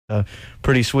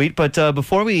Pretty sweet. But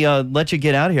before we let you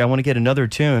get out of here, I want to get another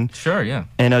tune. Sure, yeah.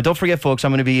 And don't forget, folks,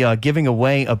 I'm going to be giving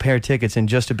away a pair of tickets in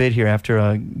just a bit here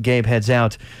after Gabe heads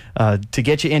out to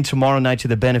get you in tomorrow night to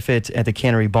the benefit at the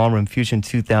Cannery Ballroom, Fusion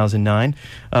 2009.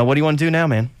 What do you want to do now,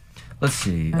 man? Let's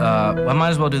see. I might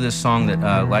as well do this song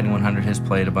that Lightning 100 has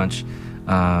played a bunch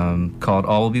called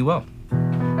All Will Be Well.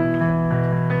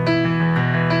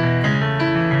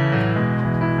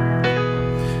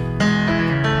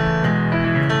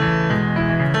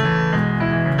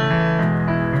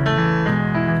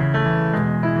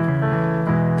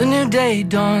 The new day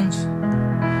dawns.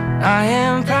 I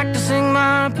am practicing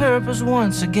my purpose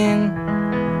once again.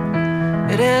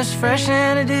 It is fresh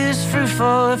and it is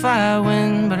fruitful if I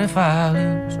win, but if I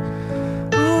lose,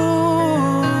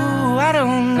 ooh, I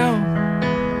don't know.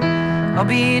 I'll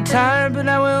be tired, but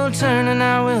I will turn and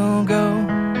I will go.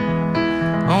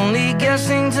 Only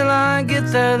guessing till I get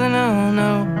there, then I'll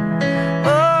know.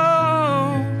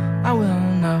 Oh, I will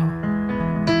know.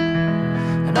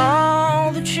 And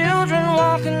all the children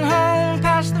walking home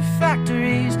past the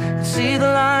factories can see the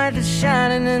light that's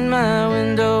shining in my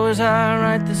window as I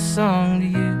write this song to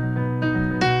you.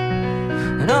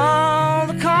 And all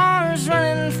the cars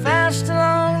running fast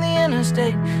along the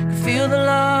interstate can feel the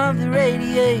love that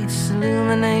radiates,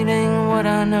 illuminating what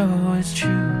I know is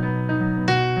true.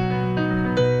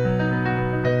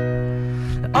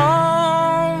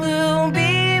 All will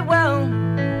be well,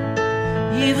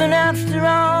 even after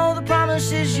all the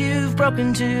promises you've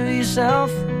broken to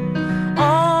yourself.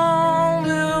 All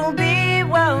will be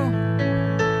well.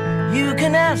 You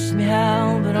can ask me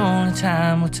how, but only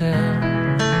time will tell.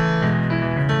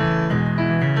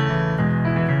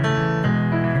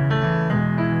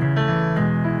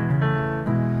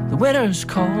 The winter's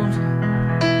cold,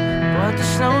 but the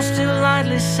snow still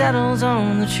lightly settles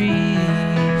on the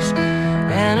trees,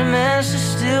 and a mess is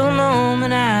still a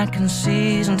moment I can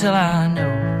seize until I know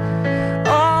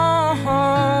all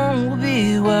will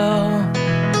be well.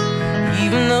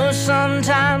 Even though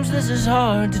sometimes this is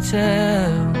hard to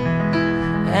tell,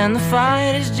 and the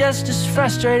fight is just as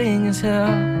frustrating as hell,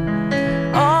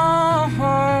 all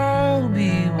will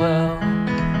be well.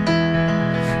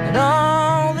 And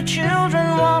all the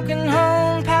children walking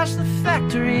home past the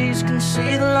factories can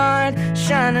see the light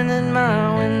shining in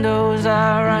my window as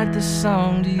I write this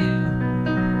song to you.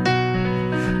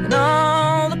 And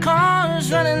all the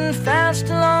cars running fast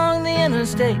along the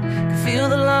interstate can feel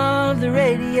the love that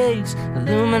radiates,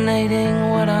 illuminating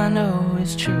what I know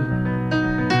is true.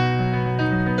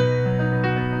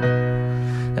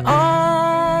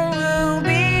 All will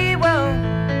be well,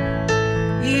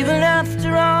 even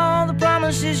after all the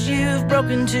promises you've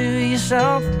broken to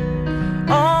yourself.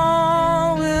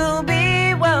 All will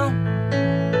be well.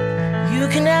 You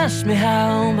can ask me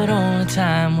how, but only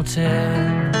time will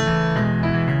tell.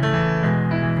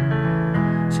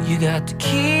 So you got to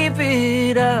keep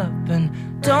it up and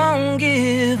don't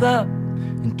give up,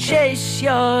 and chase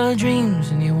your dreams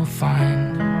and you will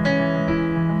find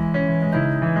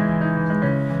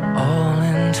all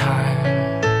in time.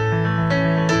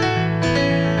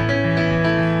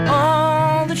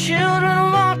 All the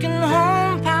children walking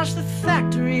home past the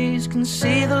factories can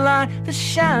see the light that's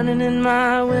shining in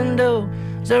my window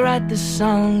as I write this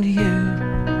song to you.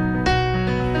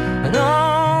 And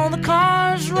all the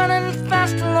cars running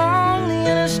fast along the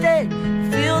interstate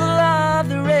feel the love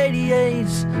that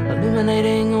radiates,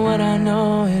 illuminating what I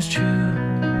know is true.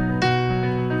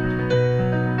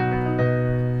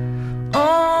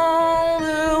 All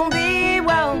will be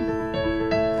well,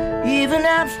 even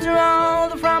after all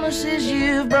the promises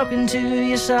you've broken to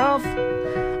yourself.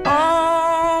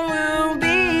 All will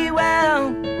be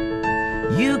well.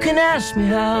 You can ask me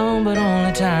how, but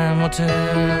only time will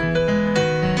tell.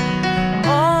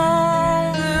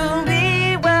 All will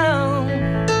be well,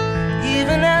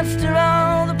 even after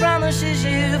all the promises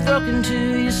you've broken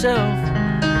to yourself.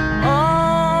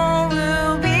 All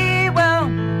will be well.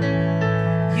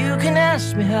 You can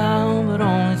ask me how, but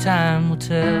only time will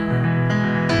tell.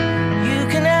 You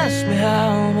can ask me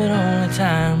how, but only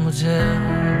time will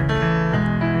tell.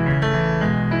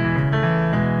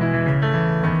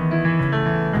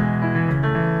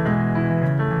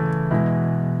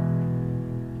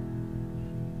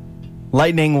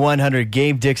 Lightning 100,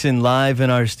 Gabe Dixon live in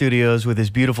our studios with his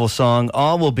beautiful song,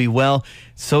 All Will Be Well.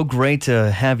 So great to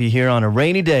have you here on a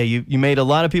rainy day. You made a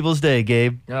lot of people's day,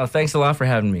 Gabe. Oh, thanks a lot for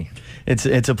having me. It's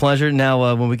a pleasure.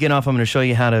 Now, when we get off, I'm going to show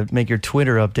you how to make your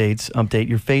Twitter updates, update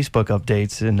your Facebook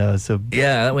updates. And so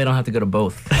yeah, that way I don't have to go to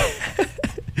both.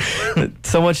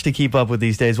 So much to keep up with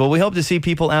these days. Well, we hope to see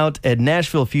people out at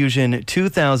Nashville Fusion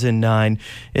 2009.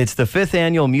 It's the 5th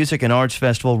annual Music and Arts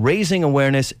Festival, raising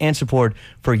awareness and support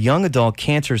for young adult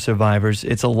cancer survivors.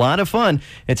 It's a lot of fun.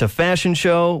 It's a fashion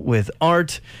show with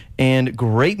art and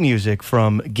great music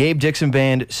from Gabe Dixon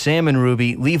Band, Sam and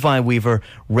Ruby, Levi Weaver,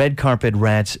 Red Carpet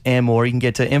Rats, and more. You can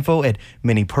get to info at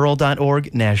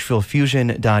minipearl.org,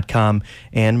 nashvillefusion.com,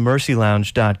 and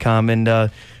mercylounge.com.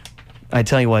 And I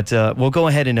tell you what, we'll go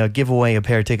ahead and give away a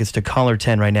pair of tickets to Caller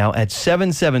 10 right now at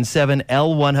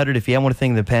 777-L100. If you have one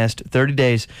thing in the past 30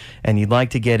 days and you'd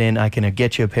like to get in, I can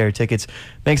get you a pair of tickets.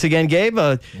 Thanks again, Gabe.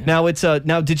 Now,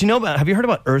 did you know have you heard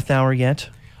about Earth Hour yet?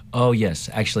 Oh, yes,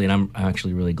 actually, and I'm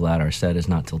actually really glad our set is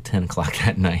not till 10 o'clock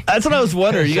that night. That's what I was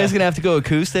wondering. You guys going to have to go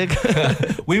acoustic?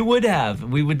 We would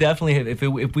definitely have. If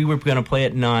we were going to play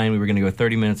at 9, we were going to go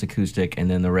 30 minutes acoustic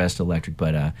and then the rest electric,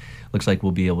 but looks like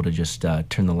we'll be able to just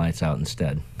turn the lights out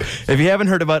instead. If you haven't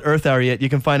heard about Earth Hour yet, you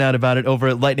can find out about it over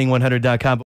at lightning100.com.